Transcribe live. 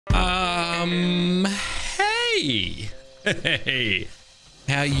Hey. Hey.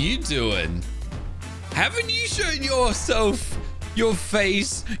 How you doing? Haven't you shown yourself, your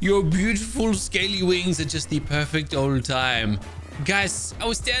face, your beautiful scaly wings at just the perfect old time? Guys, I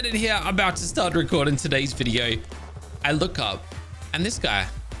was standing here about to start recording today's video. I look up and this guy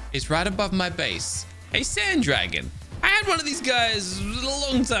is right above my base. A sand dragon. I had one of these guys a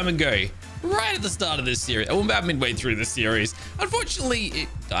long time ago, right at the start of this series, or about midway through the series. Unfortunately, it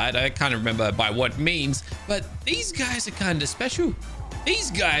died. I can't remember by what means, but these guys are kind of special. These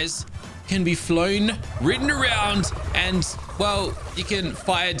guys can be flown, ridden around, and, well, you can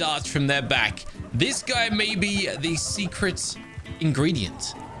fire darts from their back. This guy may be the secret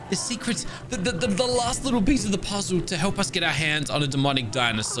ingredient. The secret, the last little piece of the puzzle to help us get our hands on a demonic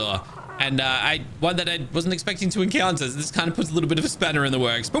dinosaur. And one that I wasn't expecting to encounter. So this kind of puts a little bit of a spanner in the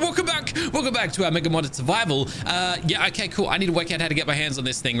works. But welcome back to our Mega Modded Survival. Yeah, okay, cool. I need to work out how to get my hands on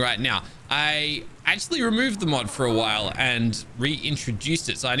this thing right now. I actually removed the mod for a while and reintroduced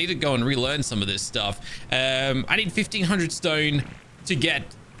it. So I need to go and relearn some of this stuff. I need 1500 stone to get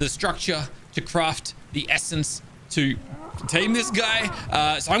the structure, to craft the essence, to tame this guy.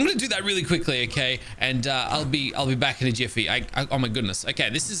 So I'm gonna do that really quickly, okay? And I'll be back in a jiffy. Oh my goodness.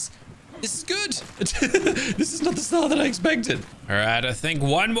 Okay, this is good. This is not the start that I expected. All right, I think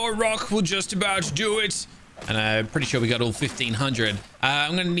one more rock will just about do it. And I'm pretty sure we got all 1500.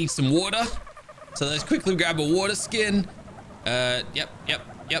 I'm gonna need some water. So let's quickly grab a water skin. Yep.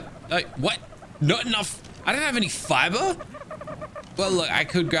 Oh, what? Not enough. I don't have any fiber. Well, look, I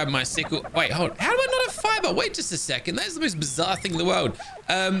could grab my sickle. Wait, hold on. How do I not have fiber? Wait just a second. That's the most bizarre thing in the world.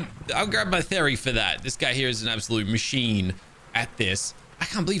 I'll grab my theory for that. This guy here is an absolute machine at this. I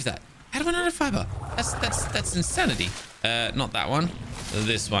can't believe that. How do I not have fiber? That's insanity. Not that one.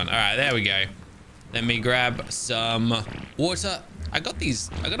 This one. All right, there we go. Let me grab some water. I got these.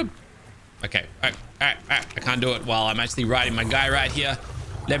 Okay. All right. I can't do it while I'm actually riding my guy right here.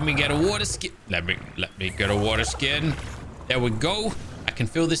 Let me get a water skin. Let me get a water skin. There we go. I can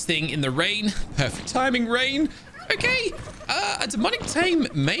feel this thing in the rain. Perfect timing, rain. Okay. A demonic tame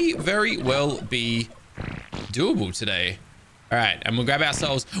may very well be doable today. All right, and we'll grab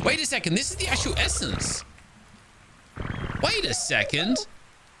ourselves. Wait a second, this is the actual essence. Wait a second.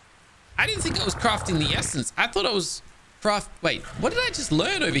 I didn't think I was crafting the essence. I thought I was wait, what did I just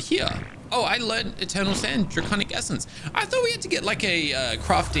learn over here? Oh, I learned Eternal Sand Draconic Essence. I thought we had to get like a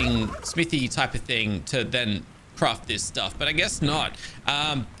crafting smithy type of thing to then craft this stuff, but I guess not.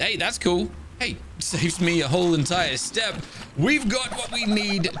 Hey, that's cool. Hey, saves me a whole entire step. We've got what we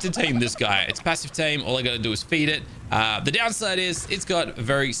need to tame this guy. It's passive tame. All I gotta do is feed it. The downside is it's got a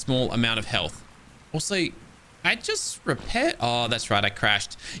very small amount of health. Also, I just repaired. Oh, that's right. I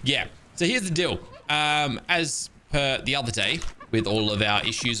crashed. Yeah. So here's the deal. As per the other day, with all of our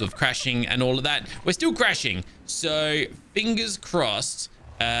issues of crashing and all of that, we're still crashing. So fingers crossed.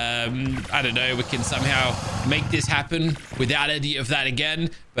 I don't know. We can somehow make this happen without any of that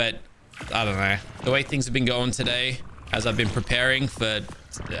again. But I don't know. The way things have been going today, as I've been preparing for,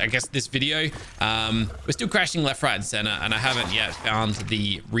 I guess, this video, we're still crashing left, right, and center, and I haven't yet found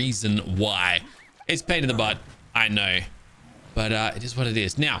the reason why. It's a pain in the butt, I know, but it is what it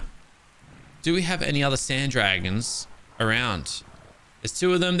is. Now, do we have any other sand dragons around? There's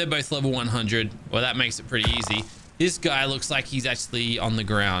two of them. They're both level 100. Well, that makes it pretty easy. This guy looks like he's actually on the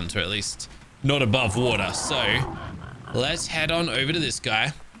ground, or at least not above water. So let's head on over to this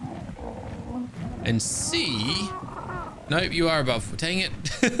guy and see. Nope, you are above. Dang it.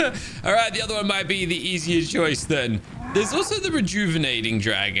 All right, the other one might be the easier choice then. There's also the rejuvenating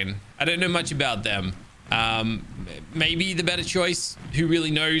dragon. I don't know much about them. Maybe the better choice. Who really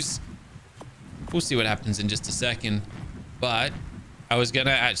knows? We'll see what happens in just a second. But I was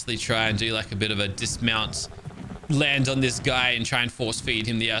gonna actually try and do like a bit of a dismount, land on this guy and try and force feed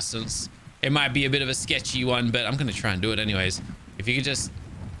him the essence. It might be a bit of a sketchy one, but I'm gonna try and do it anyways. If you could just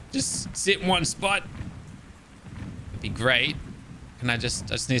sit in one spot, it'd be great. Can I just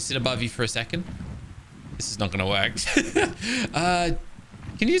need to sit above you for a second? This is not gonna work. Can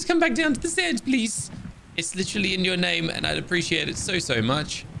you just come back down to the sand, please? It's literally in your name, and I'd appreciate it so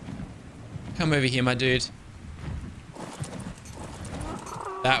much. Come over here, my dude.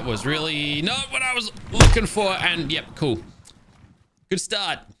 That was really not what I was looking for, and yep, cool. Good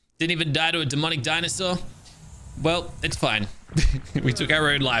start. Didn't even die to a demonic dinosaur. Well, it's fine. We took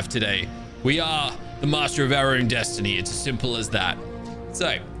our own life today. We are the master of our own destiny. It's as simple as that.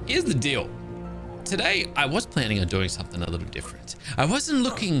 So here's the deal. Today, I was planning on doing something a little different. I wasn't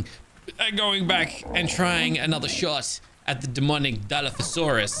looking at going back and trying another shot at the demonic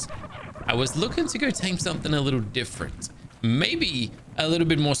Dilophosaurus. I was looking to go tame something a little different. maybe a little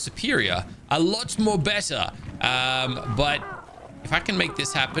bit more superior, a lot more better. But if I can make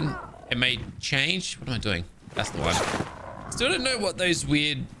this happen, it may change. What am I doing? That's the one. Still don't know what those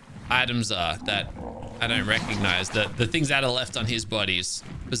weird items are that I don't recognize. The things that are left on his body is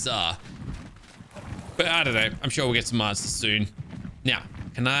bizarre. But I don't know. I'm sure we'll get some answers soon. Now,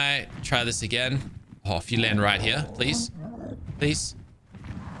 can I try this again? Oh, if you land right here, please. Please.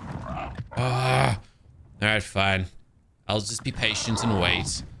 Ah. All right, fine. I'll just be patient and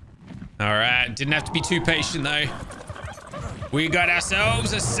wait. All right. Didn't have to be too patient, though. We got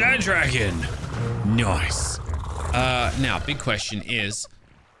ourselves a sand dragon. Nice. Now, big question is,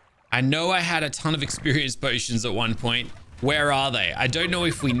 I know I had a ton of experience potions at one point. Where are they? I don't know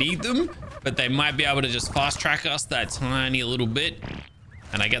if we need them, but they might be able to just fast track us that tiny little bit.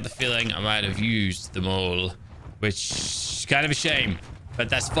 And I get the feeling I might have used them all, which is kind of a shame, but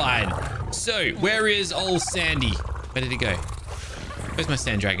that's fine. So, where is old Sandy? Where did he go? Where's my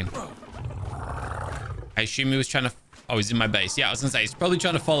sand dragon? I assume he was trying to... Oh, he's in my base. Yeah, I was gonna say, he's probably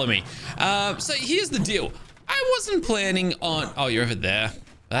trying to follow me. So here's the deal. I wasn't planning on... Oh, you're over there.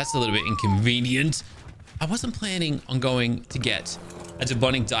 That's a little bit inconvenient. I wasn't planning on going to get a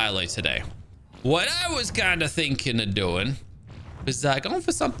demonic Dilo today. What I was kind of thinking of doing was going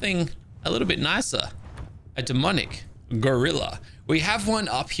for something a little bit nicer. A demonic gorilla. We have one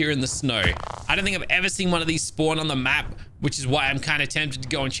up here in the snow. I don't think I've ever seen one of these spawn on the map, which is why I'm kind of tempted to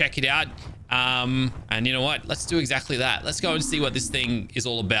go and check it out. And you know what? Let's do exactly that. Let's go and see what this thing is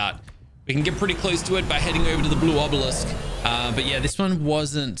all about. We can get pretty close to it by heading over to the blue obelisk. But yeah, this one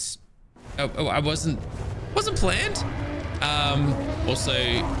wasn't... I wasn't planned. Also,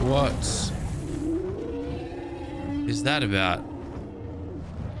 what is that about?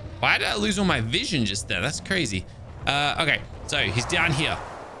 Why did I lose all my vision just then? That's crazy. Okay, so he's down here.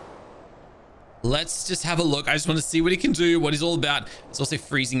 Let's just have a look. I just want to see what he can do, what he's all about. It's also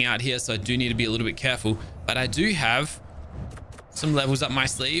freezing out here, so I do need to be a little bit careful. But I do have some levels up my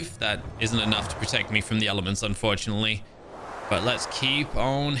sleeve. That isn't enough to protect me from the elements, unfortunately. But let's keep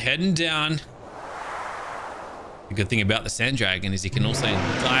on heading down. The good thing about the sand dragon is he can also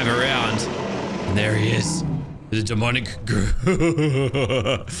dive around. And there he is. The demonic...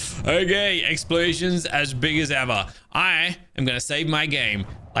 Okay, explosions as big as ever. I am going to save my game.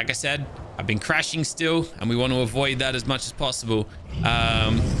 Like I said, I've been crashing still, and we want to avoid that as much as possible.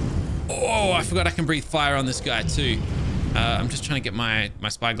 Oh, I forgot I can breathe fire on this guy too. I'm just trying to get my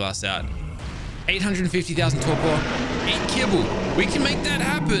spyglass out. 850,000 torpor, 8 kibble. We can make that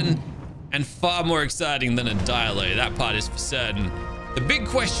happen, and far more exciting than a Dilo. That part is for certain. The big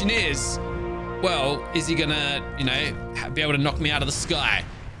question is, well, is he gonna, you know, be able to knock me out of the sky?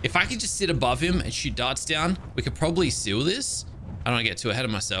 If I could just sit above him and shoot darts down, we could probably seal this. I don't want to get too ahead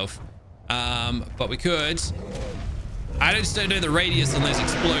of myself, but we could. I just don't know the radius on those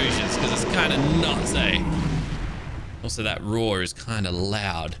explosions because it's kind of nuts, eh? Also, that roar is kind of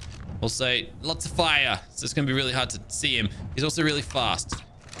loud. Also, lots of fire, so it's going to be really hard to see him. He's also really fast,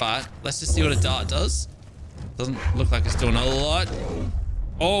 but let's just see what a dart does. Doesn't look like it's doing a lot.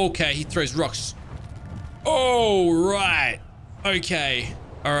 Okay, he throws rocks. Oh, right. Okay.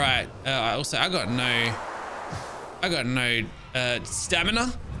 All right. Also, I got no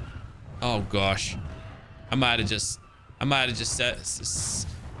stamina. Oh gosh. I might have just said, is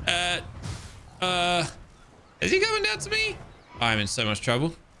he coming down to me? I'm in so much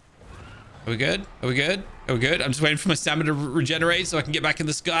trouble. Are we good? Are we good? Are we good? I'm just waiting for my stamina to regenerate so I can get back in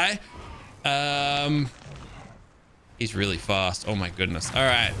the sky. He's really fast. Oh my goodness. All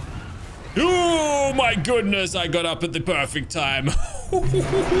right. Oh my goodness. I got up at the perfect time.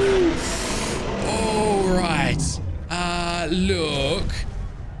 All right. Look.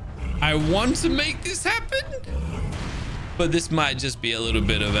 I want to make this happen, but this might just be a little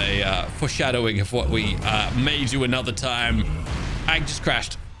bit of a foreshadowing of what we may do another time. I just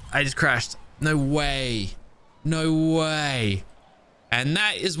crashed. No way. No way. And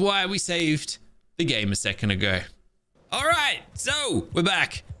that is why we saved the game a second ago. All right, so we're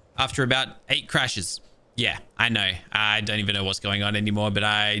back after about 8 crashes. Yeah, I know. I don't even know what's going on anymore, but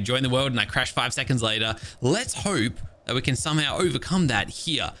I joined the world and I crashed 5 seconds later. Let's hope that we can somehow overcome that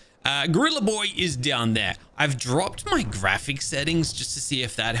here. Gorilla Boy is down there. I've dropped my graphic settings just to see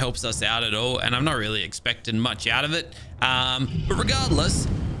if that helps us out at all, and I'm not really expecting much out of it. But regardless,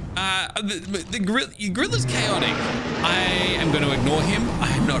 the gorilla's chaotic. I am going to ignore him. I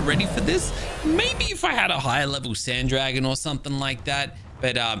am not ready for this. Maybe if I had a higher level sand dragon or something like that,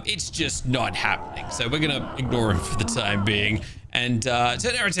 but it's just not happening. So we're going to ignore him for the time being and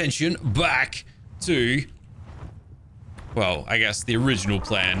turn our attention back to well, I guess the original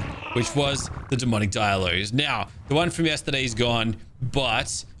plan, which was the demonic dialos. Now, the one from yesterday is gone,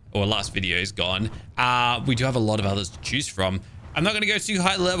 but, or last video is gone. We do have a lot of others to choose from. I'm not going to go too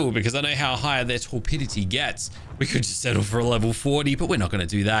high level because I know how high their torpidity gets. We could just settle for a level 40, but we're not going to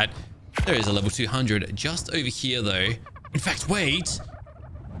do that. There is a level 200 just over here, though. In fact, wait.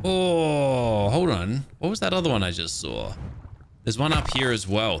 Oh, hold on. What was that other one I just saw? There's one up here as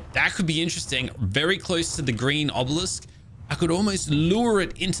well. That could be interesting. Very close to the green obelisk. I could almost lure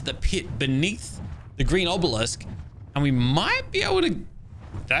it into the pit beneath the green obelisk, and we might be able to...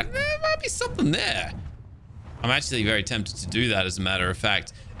 there might be something there. I'm actually very tempted to do that, as a matter of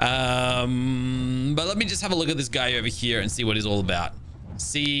fact. But let me just have a look at this guy over here and see what he's all about.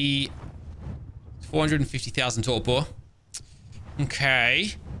 See... 450,000 torpor.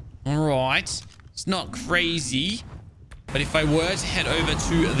 Okay. All right. It's not crazy. But if I were to head over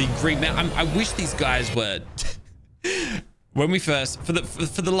to the green mountain... I wish these guys were... when we first... For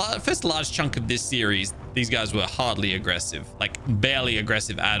the first large chunk of this series, these guys were hardly aggressive. Like, barely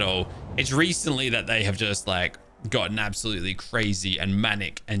aggressive at all. It's recently that they have just, like, gotten absolutely crazy and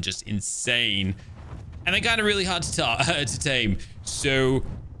manic and just insane. And they're kind of really hard to tame. So...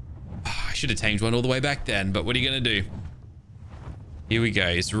 I should have tamed one all the way back then, but what are you going to do? Here we go.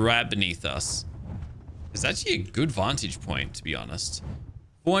 It's right beneath us. It's actually a good vantage point, to be honest.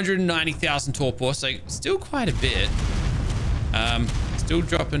 490,000 torpor, so still quite a bit. Still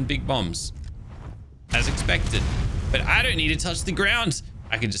dropping big bombs, as expected. But I don't need to touch the ground.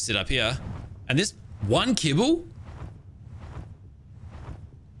 I can just sit up here. And this one kibble?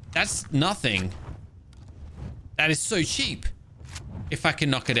 That's nothing. That is so cheap. If I can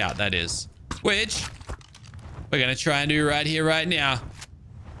knock it out, that is. Which we're going to try and do right here, right now.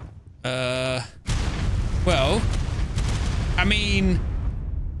 Well, I mean,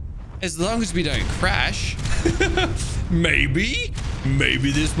 as long as we don't crash, maybe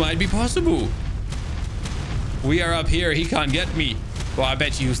this might be possible. We are up here. He can't get me. Well, I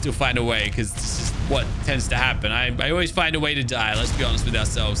bet you he'll still find a way, because this is what tends to happen. I always find a way to die. Let's be honest with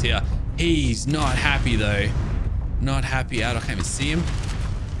ourselves here. He's not happy, though. Not happy at all. I can't even see him.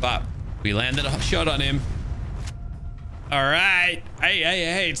 But we landed a shot on him. All right.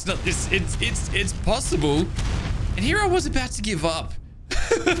 Hey. It's not this. It's possible. And here I was about to give up.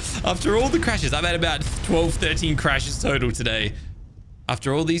 After all the crashes, I've had about 12, 13 crashes total today.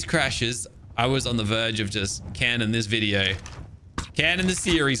 After all these crashes, I was on the verge of just canning this video. Canning the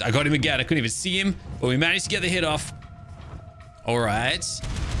series. I got him again. I couldn't even see him, but we managed to get the hit off. All right.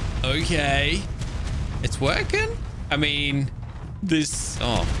 Okay. It's working. I mean, this...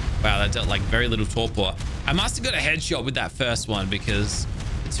 Oh, wow. That dealt like very little torpor. I must have got a headshot with that first one because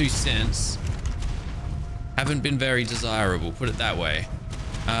the 2 cents haven't been very desirable. Put it that way.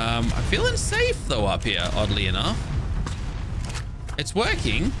 I'm feeling safe, though, up here, oddly enough. It's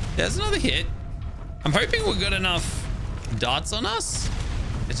working. There's another hit. I'm hoping we've got enough darts on us.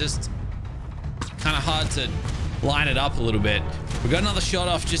 It's just kind of hard to line it up a little bit. We got another shot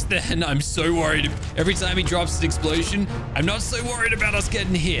off just then. I'm so worried. Every time he drops an explosion, I'm not so worried about us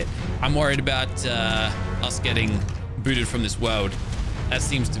getting hit. I'm worried about us getting booted from this world. That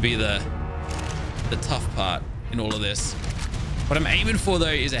seems to be the tough part in all of this. What I'm aiming for, though,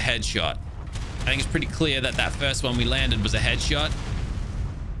 is a headshot. I think it's pretty clear that that first one we landed was a headshot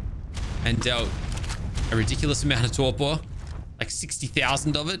and dealt a ridiculous amount of torpor, like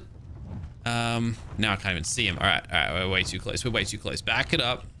 60,000 of it. Now I can't even see him. All right, we're way too close. We're way too close. Back it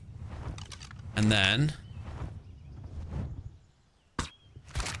up. And then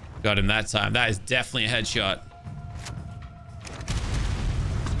got him that time. That is definitely a headshot.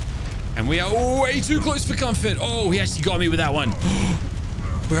 And we are way too close for comfort. Oh, he actually got me with that one.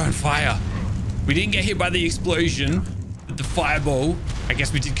 We're on fire. We didn't get hit by the explosion, but the fireball, I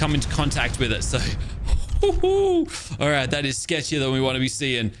guess we did come into contact with it. So, all right, that is sketchier than we want to be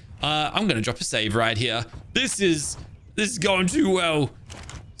seeing. I'm going to drop a save right here. This is going too well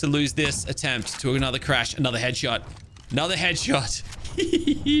to lose this attempt to another crash, another headshot, another headshot.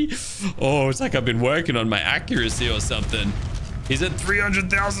 Oh, it's like I've been working on my accuracy or something. He's at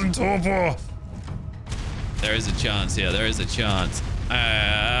 300,000 torpor. There is a chance here. There is a chance.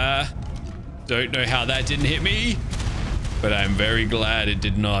 Don't know how that didn't hit me, but I'm very glad it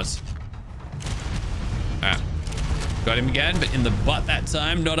did not. Got him again, but in the butt that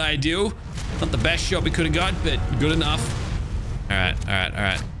time. Not ideal. Not the best shot we could have got, but good enough. All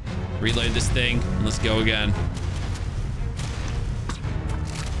right. Reload this thing and let's go again.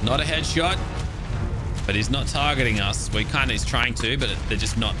 Not a headshot, but he's not targeting us. Well, he kind of is trying to, but they're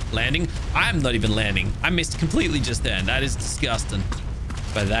just not landing. I'm not even landing. I missed completely just then. That is disgusting.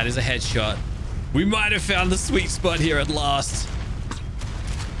 But that is a headshot. We might have found the sweet spot here at last.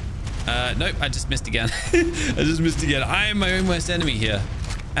 Nope, I just missed again. I just missed again. I am my own worst enemy here.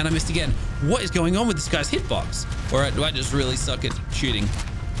 And I missed again. What is going on with this guy's hitbox? Or do I just really suck at shooting?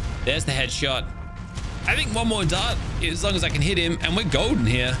 There's the headshot. I think one more dart, as long as I can hit him, and we're golden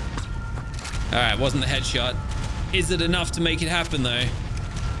here. All right, wasn't the headshot. Is it enough to make it happen, though?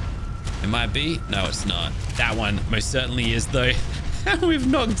 It might be. No, it's not. That one most certainly is, though. And we've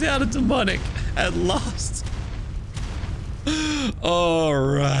knocked out a demonic at last. All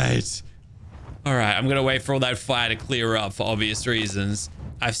right. All right, I'm going to wait for all that fire to clear up for obvious reasons.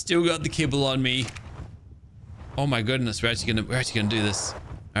 I've still got the kibble on me. Oh, my goodness. We're actually gonna do this.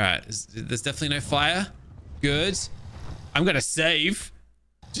 All right, there's definitely no fire. Good. I'm going to save.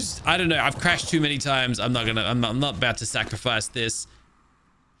 Just, I don't know. I've crashed too many times. I'm not about to sacrifice this.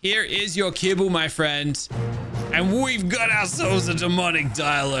 Here is your kibble, my friend. And we've got ourselves a demonic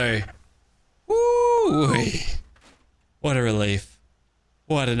Dilo. Woo! What a relief.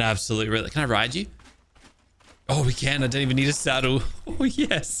 What an absolute relief. Can I ride you? Oh, we can. I don't even need a saddle. Oh,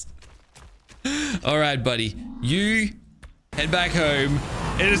 yes. All right, buddy. You head back home.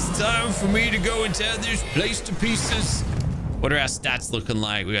 It is time for me to go and tear this place to pieces. What are our stats looking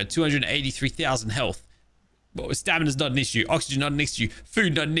like? We got 283,000 health. Well, stamina's not an issue. Oxygen not an issue.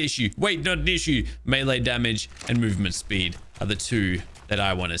 Food not an issue. Weight not an issue. Melee damage and movement speed are the two that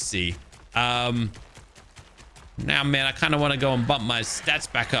I want to see. Now, man, I kind of want to go and bump my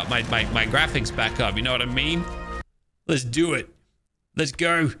stats back up, my graphics back up. You know what I mean? Let's do it. Let's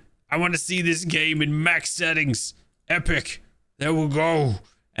go. I want to see this game in max settings. Epic. There we go.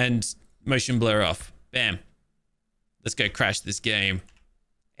 And motion blur off. Bam. Let's go crash this game.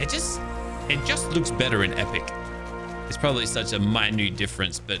 It just looks better in epic. It's probably such a minute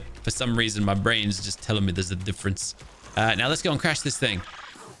difference, but for some reason my brain's just telling me there's a difference. Now let's go and crash this thing.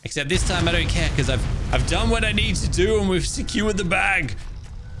 Except this time I don't care because I've done what I need to do and we've secured the bag.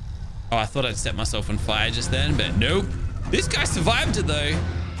 Oh, I thought I'd set myself on fire just then, but nope. This guy survived it though.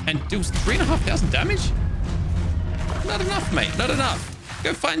 And it was 3,500 damage? Not enough, mate. Not enough.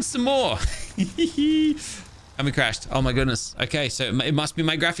 Go find some more. And we crashed. Oh my goodness. Okay, so it must be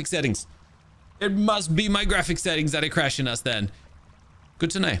my graphic settings. It must be my graphic settings that are crashing us then.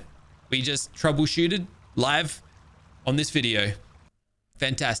 Good to know. We just troubleshooted live on this video.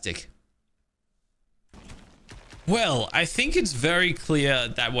 Fantastic. Well, I think it's very clear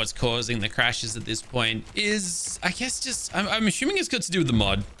that what's causing the crashes at this point is, I guess, just, I'm assuming it's got to do with the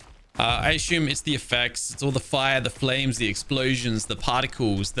mod. I assume it's the effects. It's all the fire, the flames, the explosions, the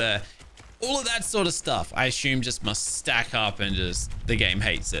particles, all of that sort of stuff. I assume just must stack up and just the game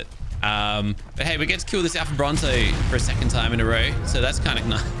hates it. But hey, we get to kill this Alpha Bronto for a second time in a row. So that's kind of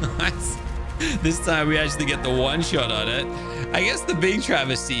nice. This time we actually get the one shot on it. I guess the big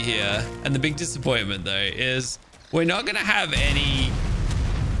travesty here and the big disappointment though is we're not going to have any...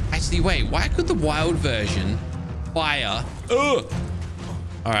 Actually, wait, why could the wild version fire? Ugh.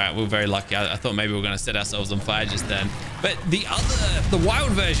 All right, we're very lucky. I thought maybe we were going to set ourselves on fire just then. But the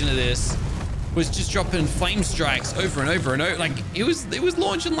wild version of this was just dropping flame strikes over and over and over. Like it was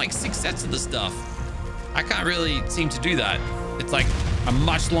launching like 6 sets of the stuff. I can't really seem to do that. It's like a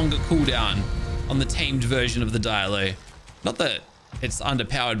much longer cooldown on the tamed version of the Dilo. Not that it's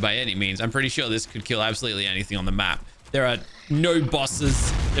underpowered by any means. I'm pretty sure this could kill absolutely anything on the map. There are no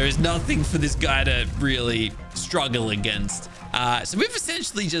bosses. There is nothing for this guy to really struggle against. So we've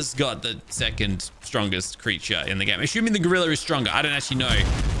essentially just got the second strongest creature in the game. Assuming the gorilla is stronger. I don't actually know.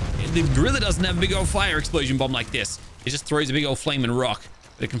 The gorilla doesn't have a big old fire explosion bomb like this. It just throws a big old flaming rock.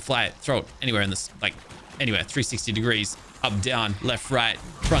 But it can fly it, throw it anywhere in this, like anywhere, 360 degrees. Up, down, left, right,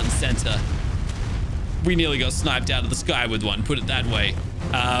 front and center. We nearly got sniped out of the sky with one, put it that way.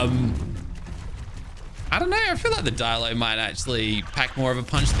 I don't know. I feel like the Dilo might actually pack more of a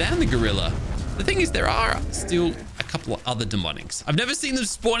punch than the gorilla. The thing is, there are still a couple of other demonics. I've never seen them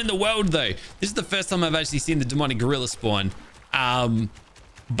spawn in the world, though. This is the first time I've actually seen the demonic gorilla spawn.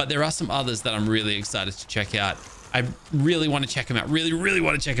 But there are some others that I'm really excited to check out. I really want to check them out. Really, really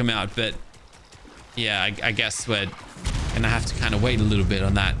want to check them out. But yeah, I guess we're going to have to kind of wait a little bit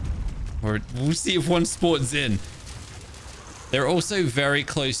on that. Or we'll see if one spawns in. They're also very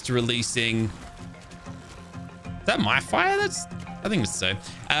close to releasing... Is that my fire? I think it's so.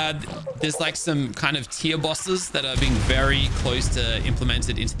 There's like some kind of tier bosses that are being very close to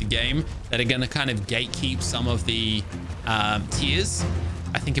implemented into the game that are going to kind of gatekeep some of the tiers.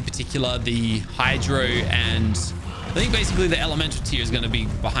 I think in particular the Hydro and I think basically the Elemental tier is going to be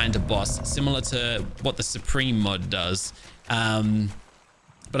behind a boss, similar to what the Supreme mod does.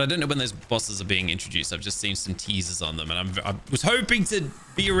 but I don't know when those bosses are being introduced. I've just seen some teasers on them, and I was hoping to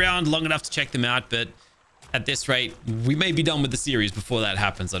be around long enough to check them out, but at this rate, we may be done with the series before that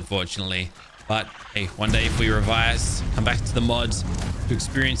happens, unfortunately. But hey, one day if we revise, come back to the mods to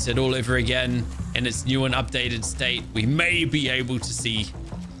experience it all over again in its new and updated state, we may be able to see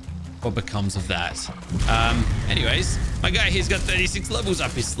what becomes of that. Anyways, my guy here's got 36 levels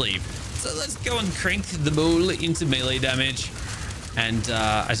up his sleeve. So let's go and crank the ball into melee damage. And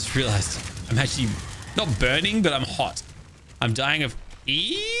I just realized I'm actually not burning, but I'm hot. I'm dying of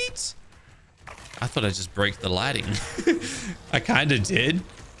heat. I thought I just broke the lighting. I kind of did.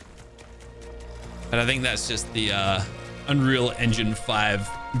 But I think that's just the Unreal Engine 5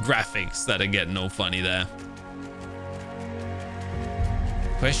 graphics that are getting all funny there.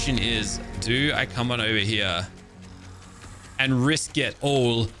 Question is, do I come on over here and risk it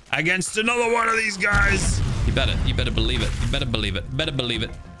all against another one of these guys? You better believe it. You better believe it. Better believe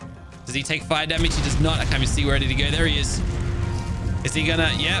it. Does he take fire damage? He does not. I can't even see where ready to go. There he is. Is he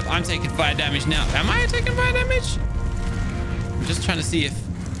gonna? Yep, I'm taking fire damage now. Am I taking fire damage? I'm just trying to see if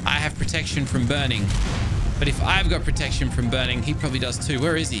I have protection from burning. But if I've got protection from burning, he probably does too.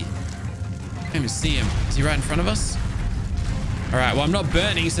 Where is he? I can't even see him. Is he right in front of us? All right, well, I'm not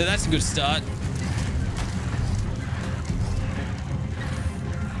burning, so that's a good start.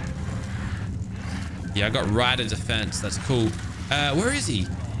 Yeah, I got rider defense. That's cool. Where is he?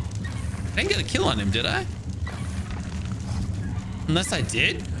 I didn't get a kill on him, did I? Unless I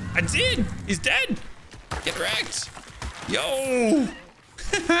did. I did. He's dead. Get wrecked. Yo.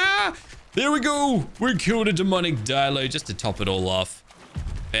 There we go. We killed a demonic Dilo just to top it all off.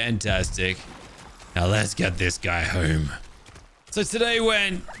 Fantastic. Now let's get this guy home. So today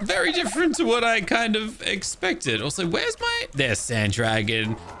went very different to what I kind of expected. Also, where's my... There's Sand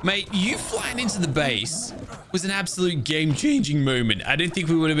Dragon. Mate, you flying into the base was an absolute game-changing moment. I didn't think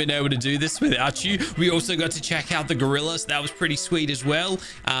we would have been able to do this without you. We also got to check out the gorillas. That was pretty sweet as well.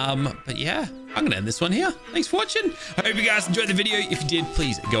 But yeah, I'm going to end this one here. Thanks for watching. I hope you guys enjoyed the video. If you did,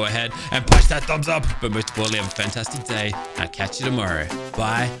 please go ahead and punch that thumbs up. But most importantly, have a fantastic day. I'll catch you tomorrow.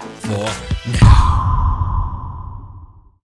 Bye for now.